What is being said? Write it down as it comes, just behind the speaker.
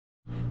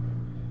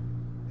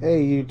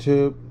Hey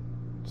YouTube,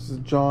 this is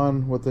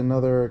John with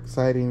another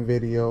exciting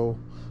video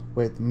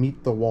with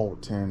Meet the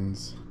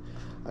Waltons.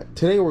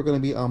 Today we're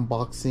going to be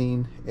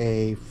unboxing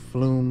a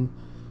Flume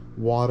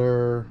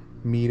water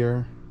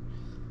meter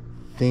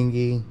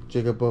thingy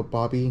jigaboo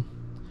bobby.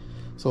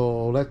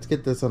 So let's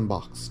get this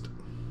unboxed.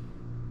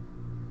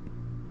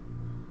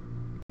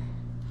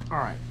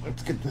 Alright,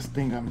 let's get this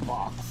thing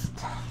unboxed.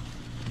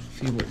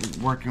 See what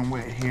we're working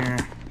with here.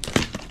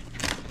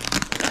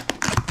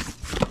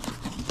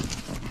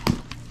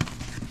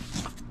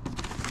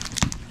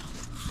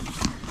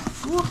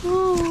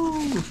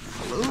 Woohoo!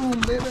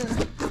 Flume, baby!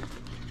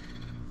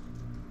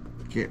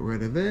 Get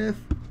rid of this.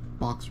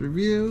 Box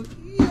review.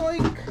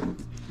 Yoink!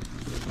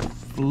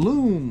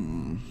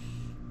 Flume.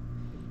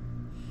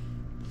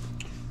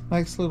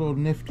 Nice little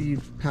nifty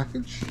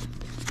package.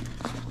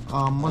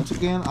 Once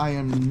again, I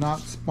am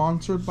not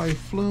sponsored by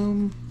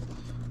Flume.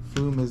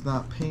 Flume is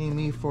not paying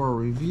me for a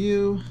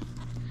review.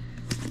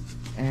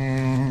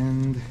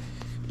 And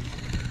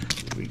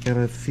we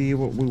gotta see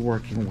what we're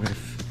working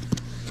with.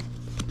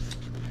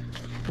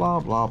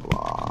 Blah blah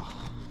blah.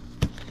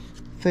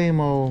 Same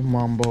old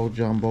mumbo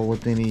jumbo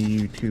with any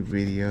YouTube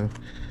video,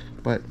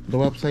 but the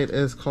website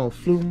is called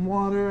Flume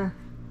Water.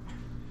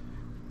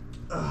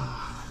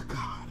 Oh,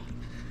 God,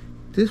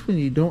 this when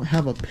you don't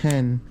have a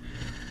pen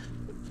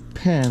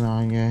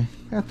on you.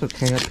 That's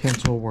okay. A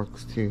pencil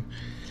works too.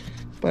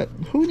 But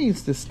who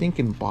needs the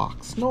stinking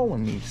box? No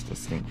one needs the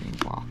stinking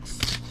box.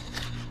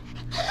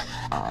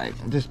 Alright,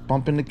 I'm just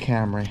bumping the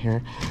camera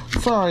here.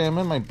 Sorry, I'm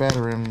in my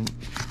bedroom.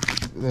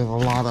 There's a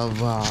lot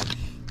of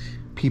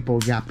people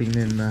yapping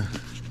in the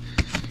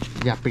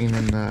what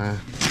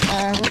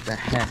the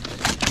heck?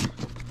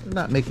 They're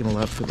not making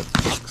love to the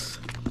box.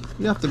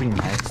 You have to be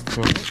nice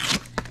to it.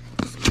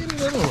 Skinny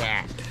little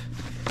rat.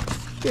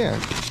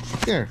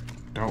 Here,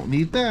 don't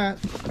need that.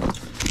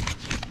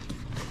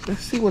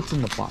 Let's see what's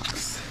in the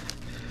box.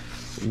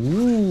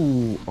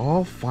 Ooh,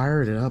 all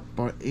fired up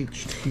by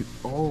H2.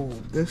 Oh,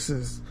 this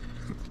is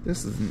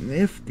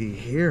nifty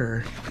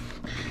here.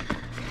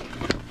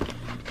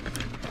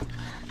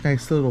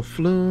 Nice little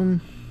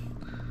Flume.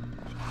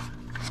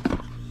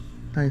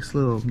 Nice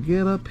little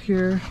get up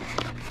here.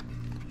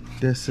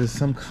 This is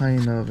some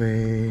kind of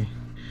a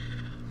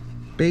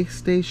base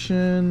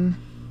station.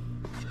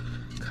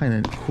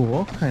 Kind of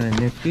cool, kind of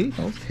nifty.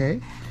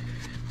 Okay.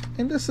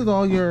 And this is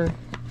all your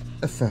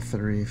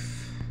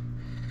accessories.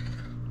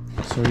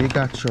 So you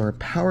got your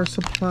power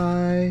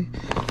supply.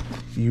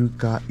 You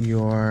got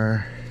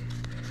your...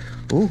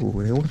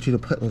 Ooh, they want you to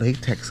put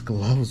latex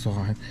gloves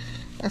on.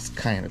 That's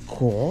kind of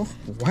cool.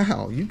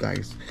 Wow, you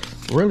guys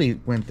really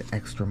went the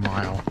extra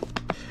mile.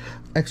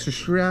 Extra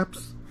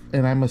straps,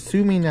 and I'm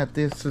assuming that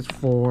this is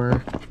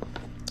for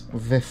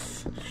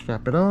this.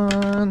 Strap it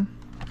on.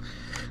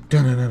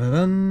 Dun dun dun dun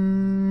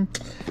dun.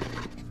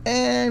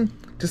 And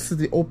this is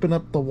the open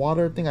up the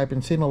water thing. I've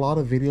been seeing a lot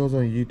of videos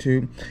on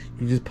YouTube.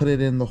 You just put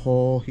it in the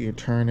hole, you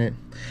turn it,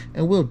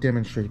 and we'll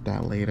demonstrate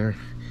that later.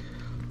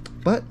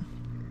 But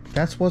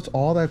that's what's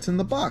all that's in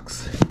the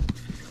box.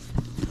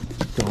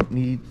 Don't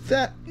need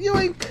that.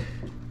 Yoink!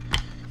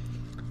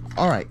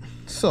 Alright,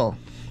 so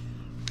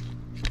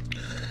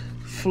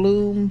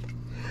Flume.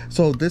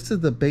 So this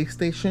is the base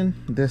station.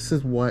 This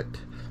is what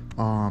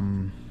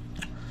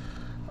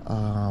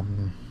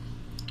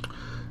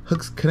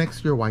connects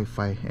to your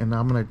Wi-Fi, and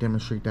I'm gonna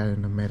demonstrate that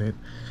in a minute.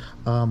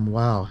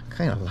 Wow,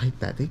 kind of like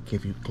that. They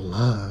give you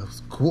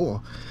gloves.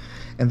 Cool.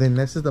 And then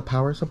this is the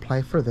power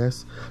supply for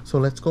this. So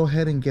let's go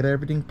ahead and get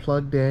everything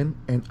plugged in,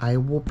 and I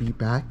will be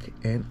back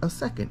in a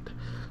second.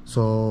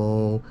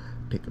 So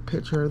take a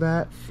picture of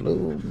that.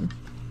 Flume.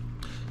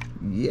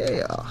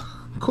 Yeah,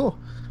 cool.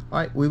 All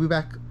right, we'll be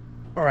back.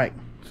 All right,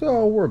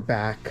 so we're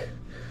back.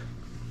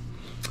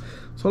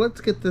 So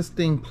let's get this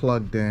thing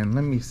plugged in.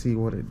 Let me see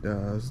what it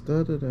does.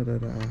 Plug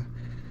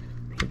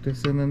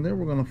this in, and then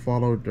we're gonna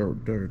follow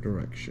the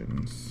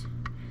directions.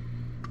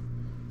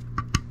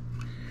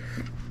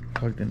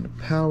 Plugged into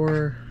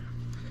power.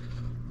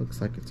 Looks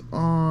like it's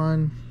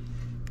on.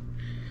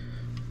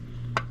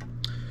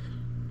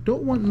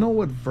 Don't know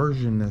what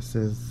version this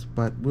is,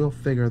 but we'll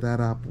figure that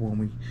out when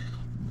we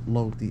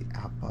load the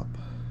app up.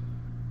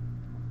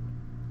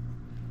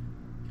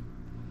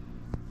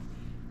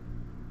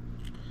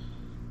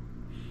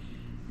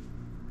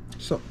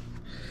 So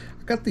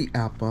I got the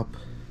app up.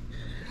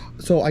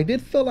 So I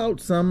did fill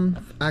out some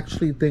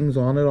actually things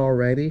on it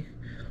already.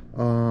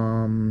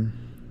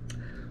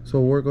 So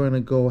we're going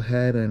to go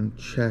ahead and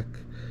check,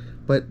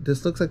 but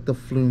this looks like the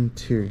Flume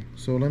 2.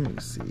 So let me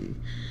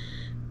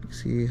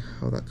see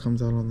how that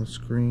comes out on the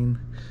screen.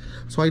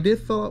 So I did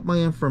fill out my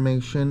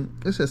information.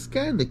 It says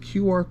scan the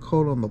QR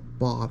code on the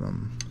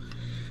bottom.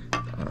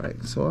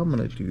 Alright, so I'm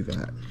gonna do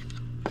that.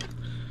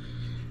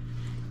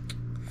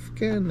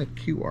 Scan the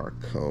QR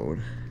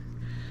code.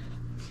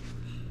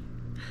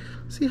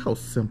 See how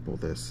simple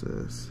this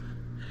is.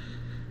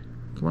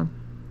 Come on.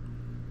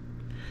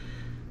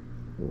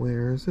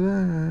 Where is it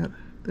at?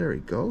 There he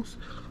goes.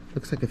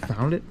 Looks like it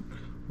found it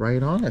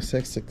right on. I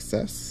said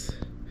success.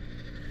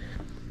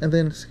 and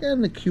then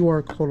scan the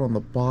QR code on the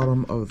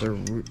bottom of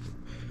the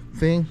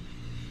thing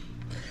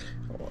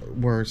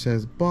where it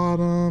says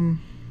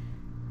bottom.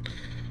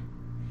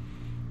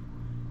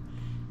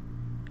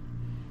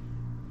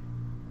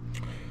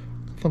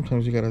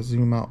 Sometimes you gotta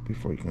zoom out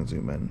before you can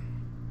zoom in.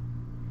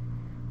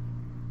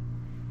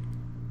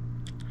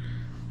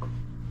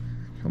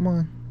 Come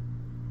on.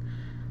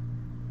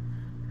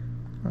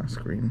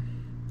 Screen.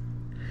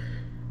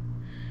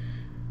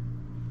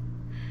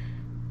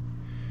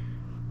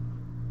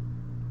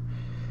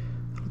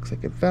 Looks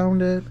like it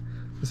found it.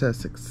 It says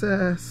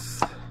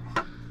success.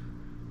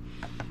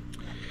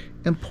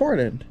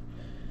 Important.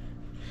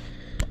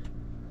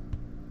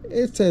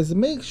 It says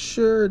make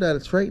sure that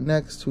it's right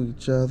next to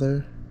each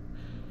other,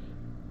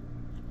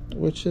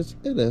 which it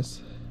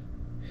is.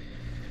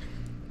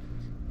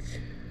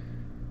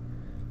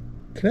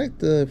 Connect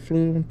the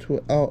Flume to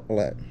an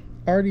outlet.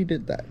 I already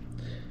did that.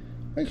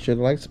 Make sure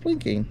the light's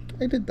blinking.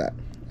 I did that.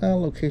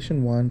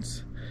 Location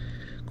once.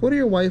 Go to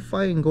your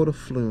Wi-Fi and go to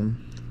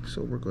Flume.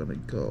 So we're gonna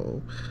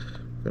go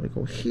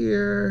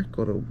here.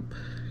 Go to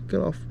get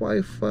off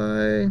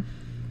Wi-Fi,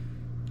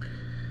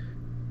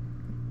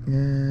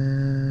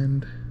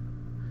 and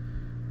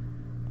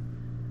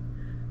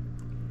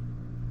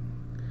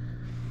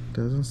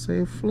doesn't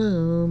say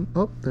Flume.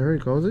 Oh, there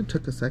it goes. It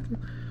took a second.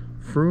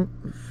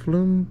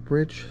 Flume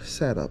bridge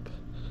setup.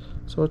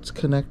 So it's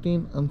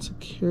connecting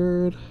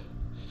unsecured.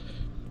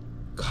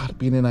 God,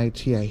 being in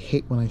IT, I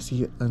hate when I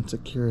see it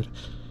unsecured.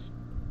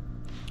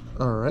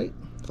 Alright,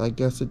 I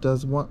guess it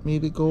does want me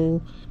to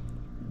go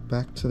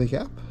back to the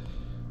app.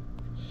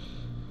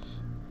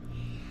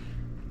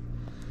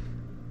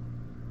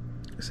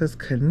 It says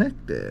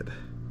connected.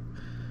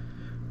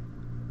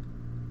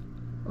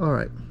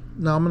 Alright,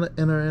 now I'm going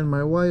to enter in my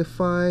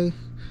Wi-Fi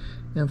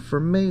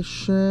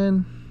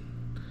information.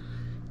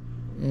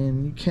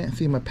 And you can't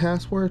see my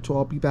password, so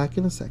I'll be back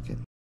in a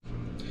second.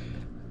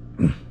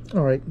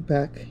 Alright,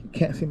 back. You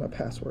can't see my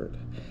password.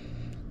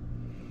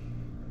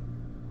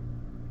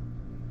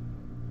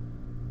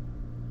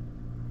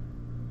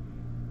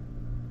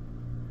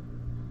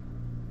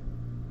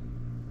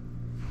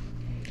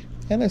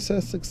 And it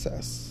says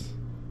success.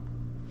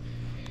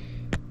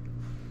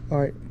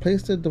 Alright,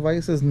 place the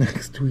devices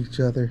next to each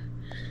other.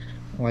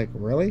 I'm like,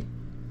 really?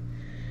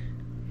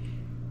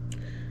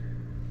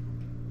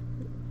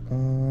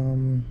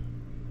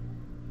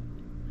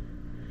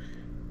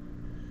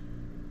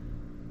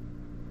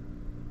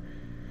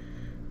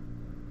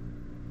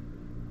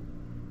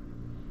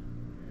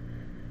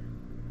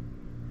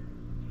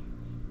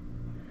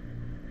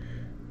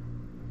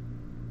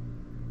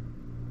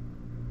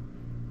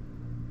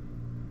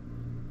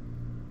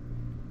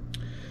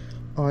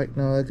 Alright,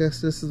 now I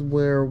guess this is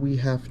where we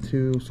have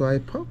to, so I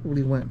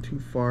probably went too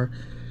far.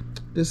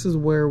 This is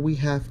where we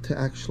have to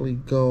actually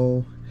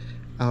go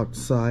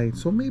outside.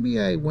 So maybe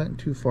I went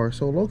too far.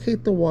 So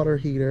locate the water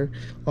heater,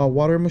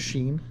 water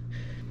machine.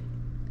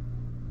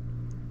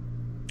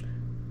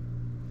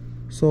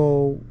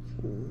 So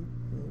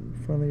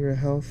in front of your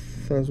house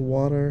says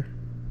water.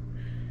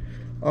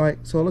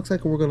 Alright, so it looks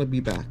like we're going to be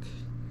back.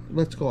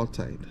 Let's go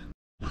outside.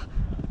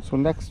 So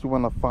next you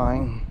want to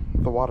find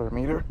the water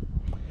meter.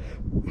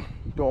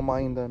 Don't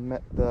mind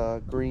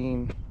the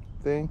green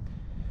thing.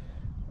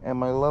 And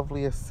my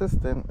lovely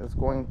assistant is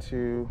going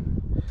to,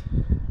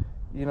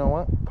 you know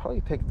what,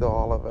 probably take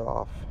all of it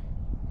off.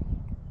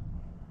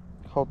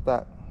 Hope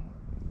that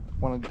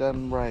when it's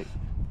done right,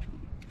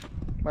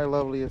 my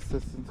lovely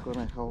assistant's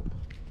gonna help.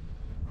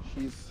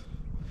 She's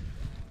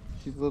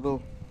a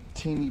little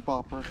teeny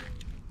bopper.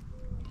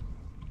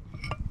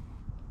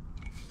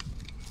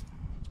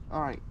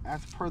 Alright,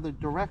 as per the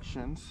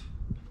directions,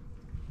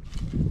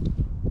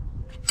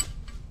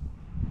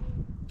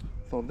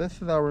 so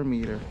this is our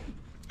meter.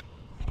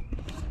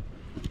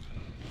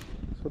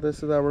 So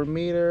this is our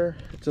meter.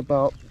 It's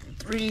about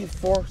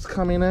 3/4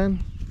 coming in.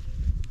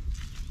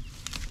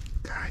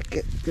 God,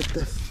 get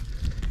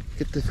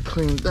this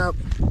cleaned up.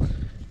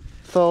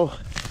 So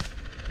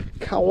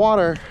Cal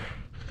Water,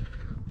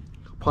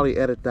 I'll probably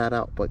edit that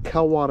out, but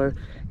Cal Water,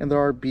 and there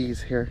are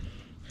bees here.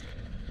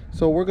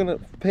 So we're gonna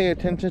pay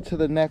attention to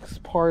the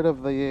next part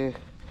of the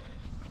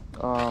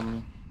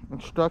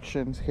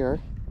instructions here.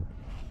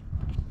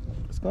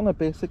 It's gonna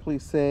basically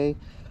say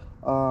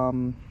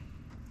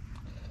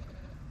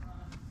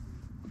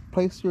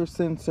place your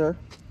sensor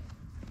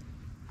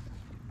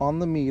on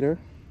the meter.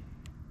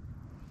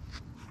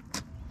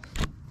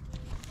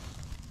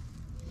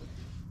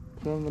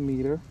 Put it on the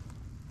meter.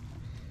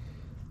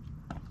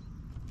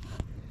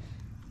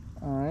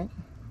 Alright.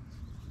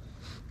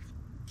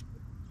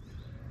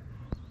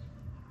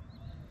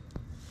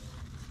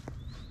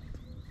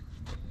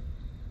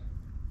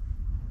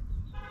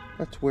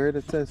 That's weird.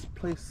 It says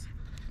place.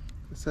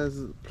 It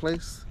says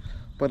place,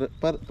 but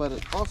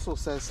it also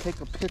says take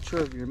a picture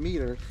of your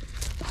meter.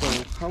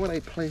 So how would I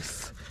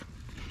place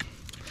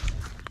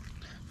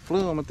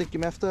Flume? I think you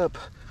messed up,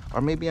 or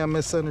maybe I'm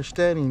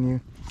misunderstanding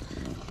you.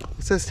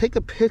 It says take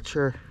a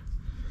picture.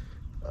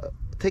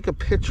 Take a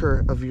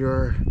picture of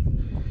your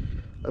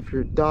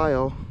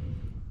dial.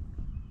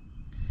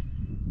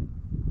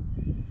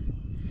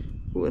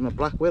 Ooh, and a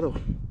Black Widow.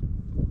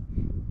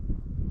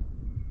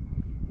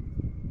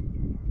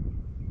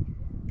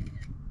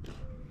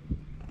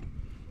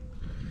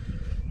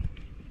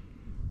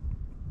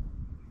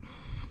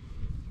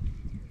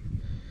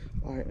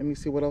 All right, let me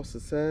see what else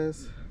it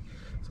says.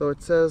 So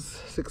it says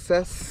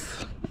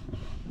success.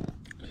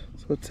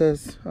 So it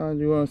says,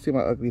 you want to see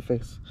my ugly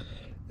face?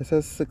 It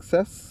says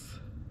success.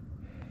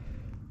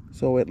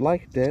 So it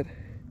liked it.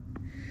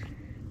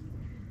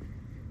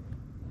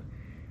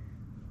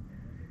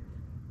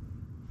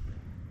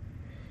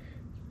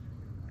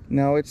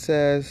 Now it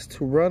says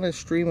to run a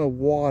stream of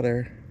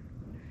water.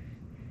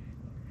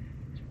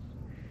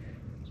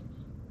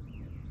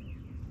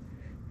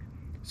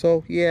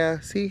 So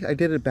yeah, see, I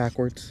did it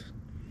backwards.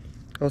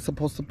 I was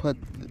supposed to put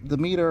the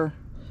meter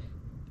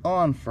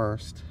on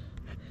first.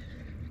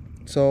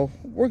 So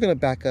we're gonna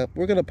back up.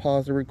 We're gonna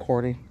pause the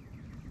recording.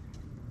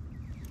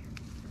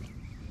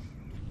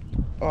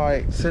 All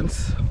right,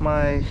 since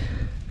my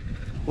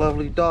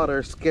lovely daughter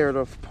is scared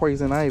of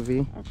poison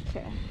ivy.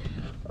 Okay.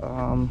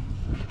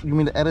 You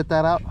mean to edit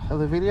that out of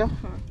the video?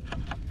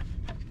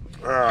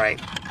 Mm-hmm. All right,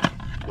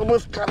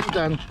 almost got it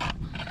done.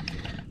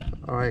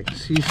 All right,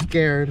 she's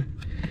scared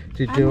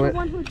to do it. I'm the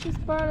one who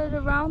just brought it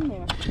around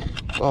there.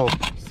 Oh,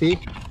 see?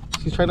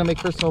 She's trying to make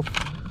herself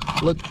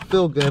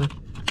feel good.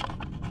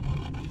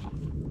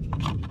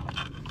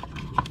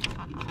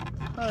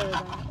 Oh,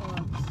 that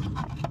works.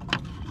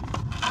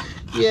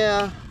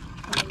 Yeah.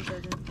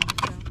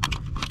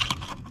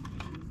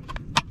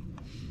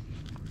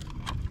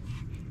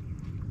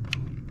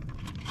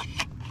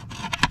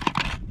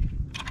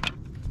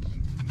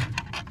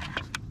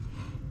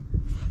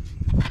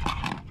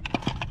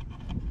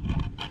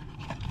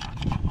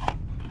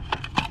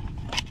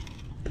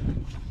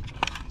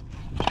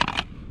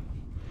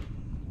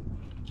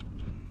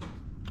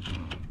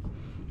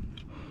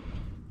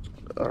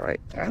 All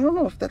right, I don't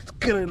know if that's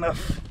good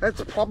enough.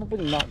 That's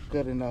probably not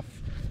good enough.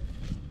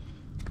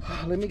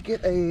 Let me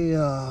get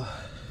a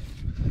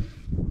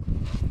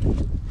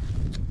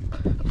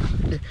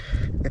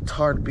it's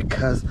hard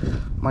because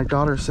my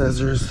daughter says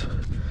there's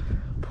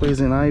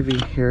poison ivy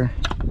here,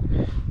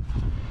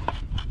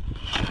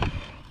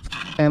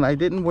 and I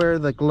didn't wear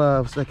the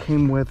gloves that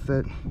came with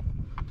it.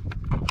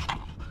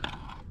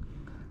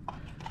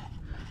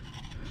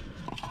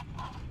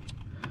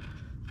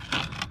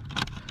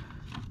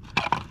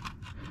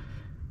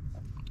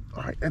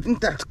 All right, I think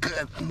that's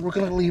good. We're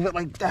gonna leave it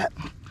like that.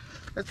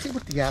 Let's see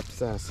what the app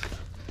says.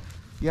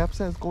 The app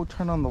says go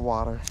turn on the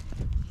water.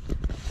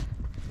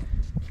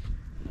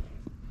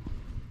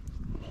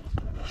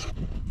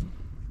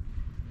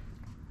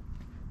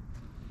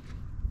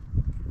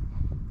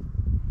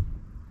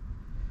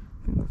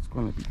 I think that's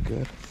gonna be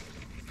good.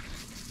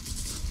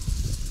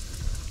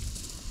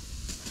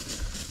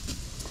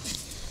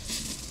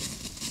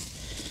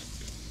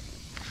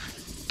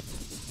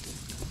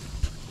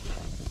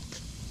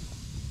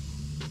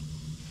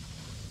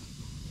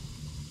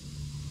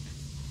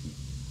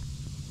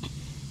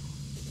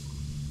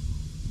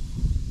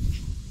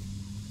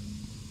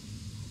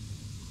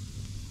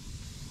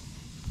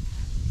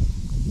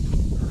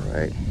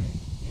 Right.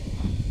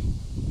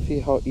 See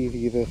how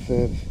easy this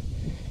is.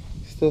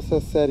 Still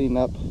says setting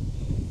up.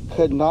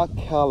 Could not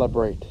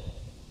calibrate.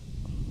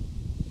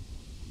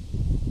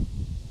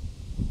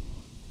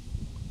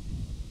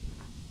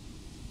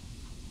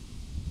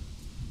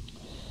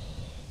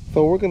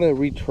 So we're gonna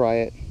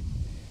retry it.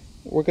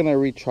 We're gonna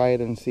retry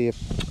it and see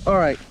if. All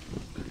right.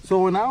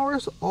 So in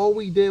ours, all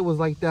we did was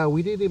like that.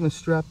 We didn't even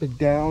strap it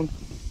down,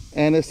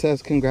 and it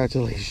says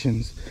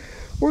congratulations.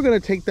 We're gonna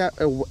take that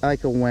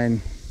like a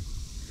win.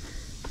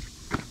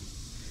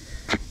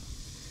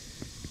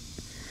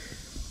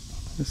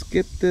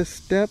 Skip this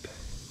step.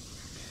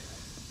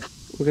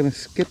 We're gonna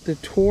skip the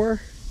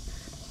tour,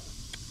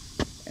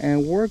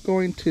 and we're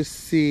going to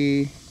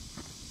see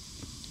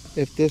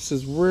if this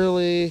is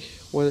really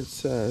what it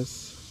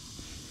says.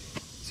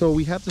 So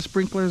we have the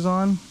sprinklers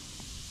on,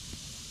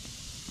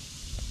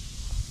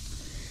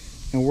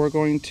 and we're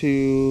going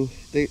to,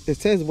 it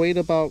says wait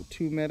about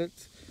 2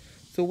 minutes,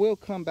 so we'll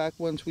come back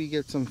once we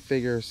get some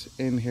figures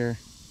in here.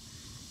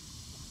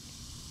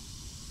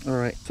 All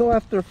right, so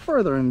after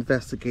further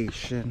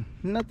investigation,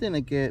 nothing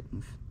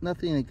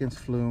against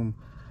Flume,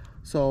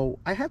 so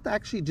I had to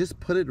actually just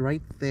put it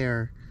right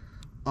there,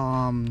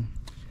 and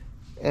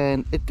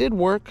it did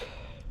work.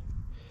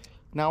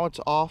 Now it's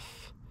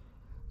off.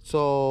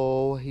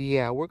 So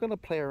yeah, we're gonna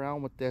play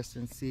around with this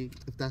and see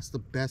if that's the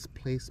best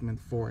placement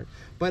for it.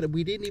 But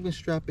we didn't even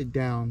strap it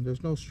down.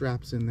 There's no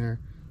straps in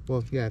there.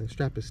 Well, yeah, the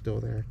strap is still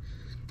there,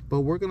 but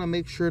we're gonna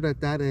make sure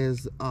that that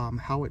is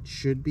how it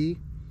should be,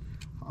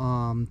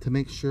 to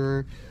make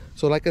sure.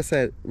 So like I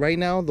said, right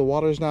now the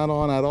water's not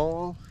on at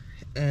all,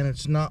 and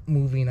it's not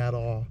moving at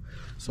all.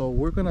 So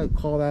we're gonna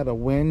call that a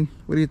win.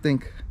 What do you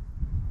think?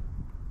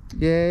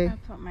 Yay. I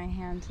put my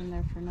hands in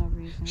there for no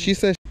reason. She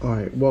says, all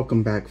right,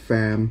 welcome back,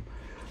 fam.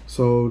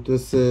 So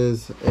this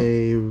is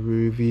a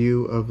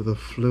review of the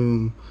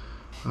Flume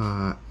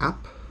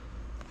app,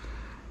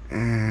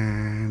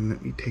 and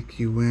let me take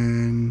you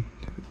in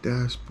to the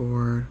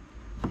dashboard.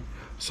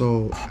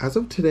 So as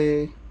of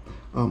today,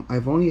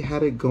 I've only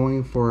had it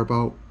going for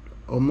about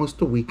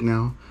almost a week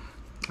now.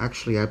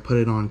 Actually, I put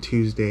it on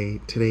Tuesday.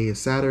 Today is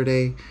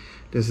Saturday.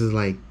 This is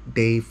like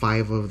day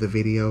 5 of the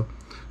video,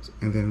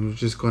 and then we're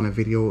just going to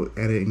video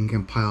edit and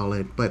compile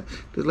it. But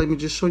let me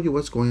just show you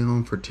what's going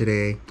on for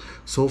today.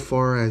 So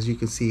far, as you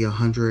can see,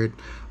 100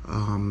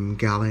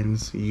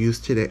 gallons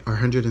used today, or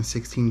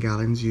 116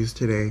 gallons used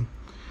today.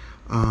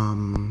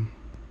 Yeah,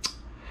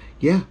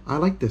 I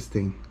like this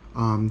thing.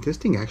 This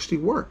thing actually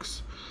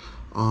works.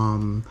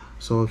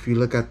 So if you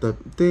look at the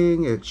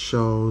thing, it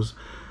shows,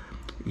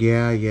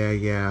 yeah,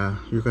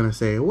 you're gonna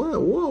say,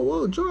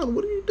 whoa, John,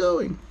 what are you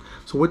doing?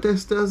 So what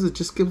this does, it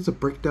just gives a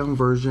breakdown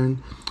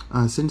version.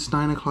 Since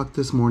 9 o'clock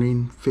this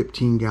morning,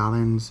 15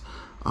 gallons.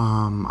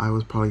 I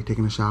was probably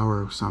taking a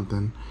shower or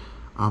something.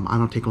 I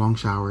don't take long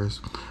showers.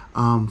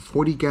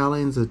 40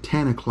 gallons at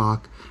 10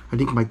 o'clock. I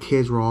think my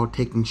kids were all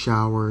taking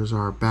showers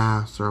or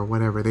baths or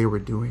whatever they were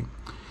doing.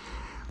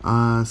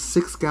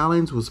 6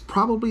 gallons was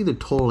probably the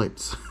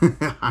toilets.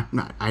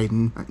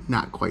 I'm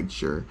not quite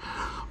sure.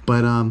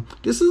 But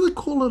this is a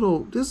cool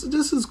little, this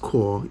is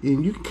cool,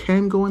 and you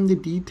can go into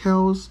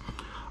details.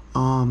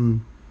 So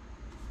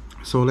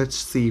let's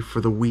see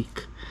for the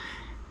week.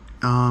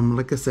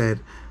 Like I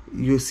said,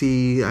 you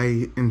see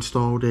I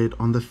installed it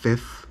on the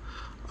 5th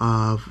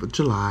of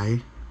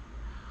July.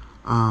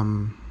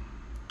 And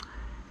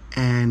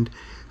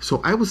so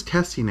I was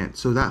testing it.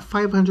 So that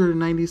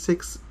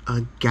 596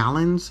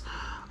 gallons,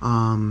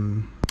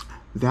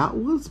 that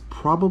was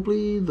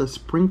probably the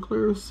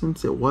sprinklers,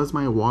 since it was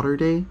my water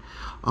day.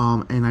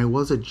 And I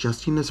was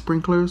adjusting the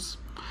sprinklers.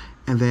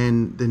 And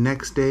then the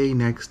next day,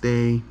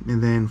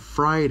 and then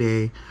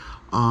Friday,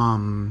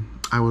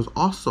 I was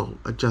also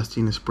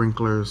adjusting the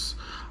sprinklers.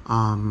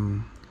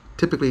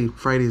 Typically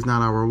Friday is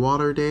not our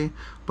water day,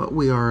 but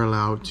we are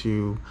allowed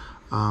to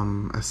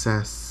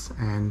assess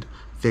and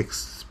fix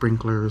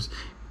sprinklers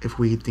if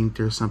we think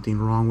there's something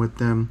wrong with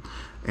them.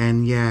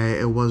 And yeah,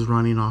 it was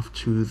running off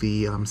to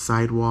the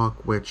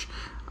sidewalk, which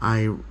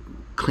I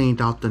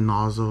cleaned out the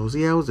nozzles.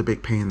 Yeah, it was a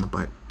big pain in the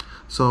butt.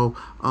 So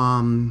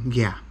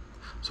yeah,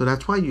 so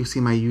that's why you see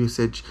my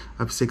usage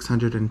of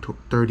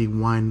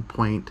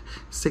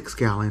 631.6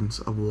 gallons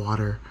of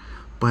water.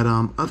 But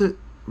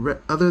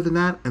other than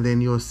that, and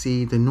then you'll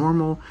see the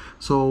normal.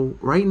 So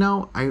right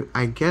now,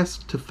 I guess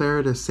to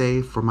fair to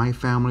say, for my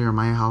family or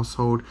my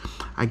household,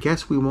 I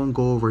guess we won't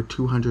go over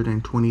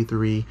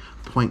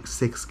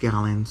 223.6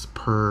 gallons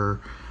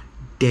per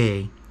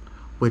day,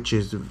 which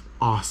is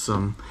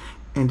awesome.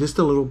 And just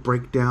a little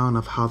breakdown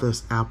of how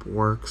this app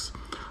works.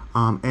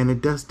 And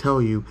it does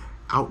tell you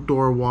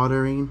outdoor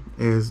watering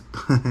is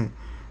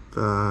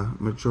the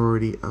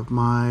majority of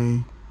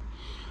my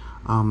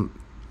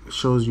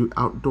shows you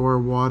outdoor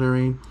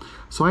watering.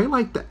 So I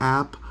like the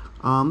app.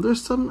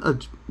 There's some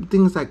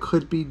things that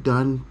could be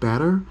done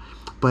better,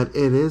 but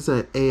it is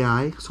an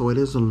AI, so it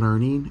is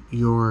learning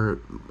your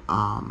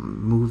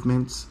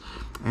movements,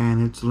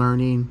 and it's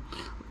learning.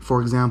 For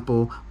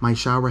example, my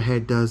shower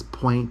head does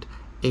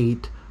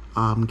 0.8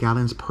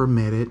 gallons per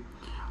minute.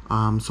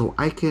 So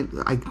I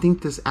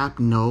think this app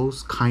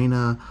knows kind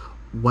of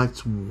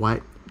what's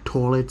what.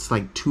 Toilets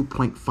like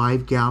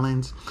 2.5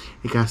 gallons.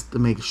 It has to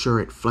make sure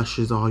it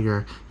flushes all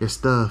your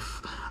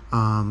stuff.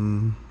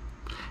 And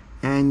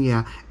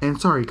yeah, and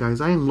sorry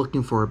guys, I am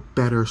looking for a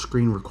better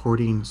screen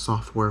recording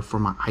software for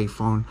my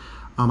iPhone.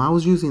 I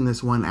was using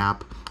this one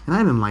app and I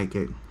didn't like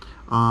it.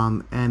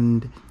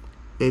 And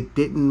it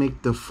didn't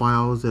make the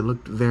files. It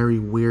looked very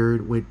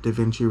weird with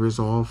DaVinci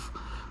Resolve,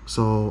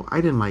 so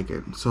I didn't like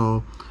it.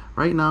 So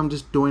right now I'm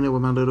just doing it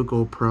with my little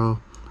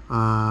GoPro.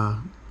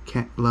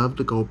 Can't love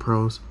the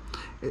GoPros.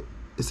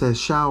 It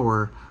says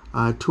shower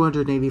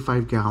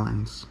 285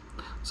 gallons.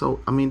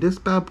 So I mean, this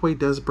bad boy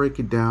does break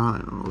it down. I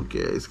don't know if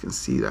you guys can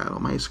see that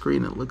on my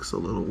screen. It looks a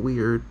little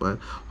weird, but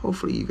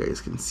hopefully you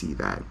guys can see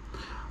that.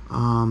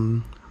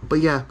 But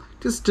yeah,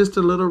 just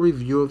a little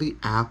review of the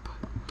app.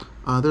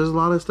 There's a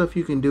lot of stuff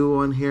you can do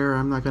on here.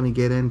 I'm not going to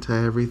get into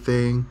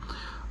everything.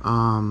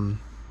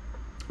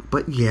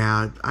 But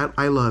yeah,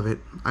 I love it.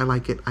 I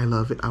like it. I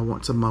love it. I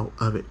want some more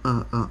of it.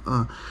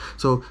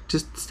 So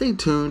just stay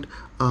tuned.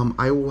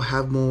 I will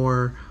have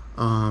more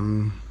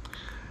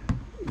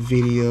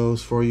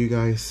videos for you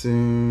guys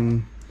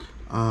soon.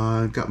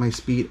 Got my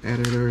speed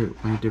editor,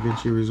 my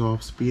DaVinci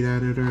Resolve speed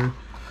editor.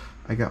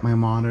 I got my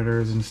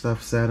monitors and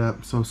stuff set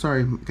up. So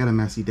sorry, got a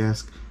messy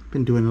desk.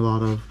 Been doing a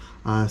lot of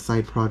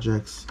side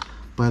projects.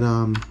 But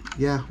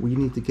yeah, we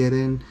need to get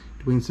in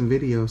doing some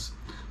videos.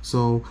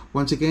 So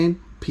once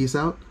again, peace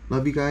out.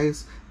 Love you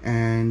guys,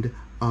 and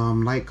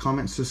like,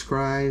 comment,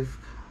 subscribe,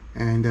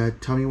 and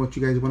tell me what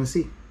you guys want to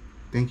see.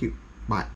 Thank you. Bye.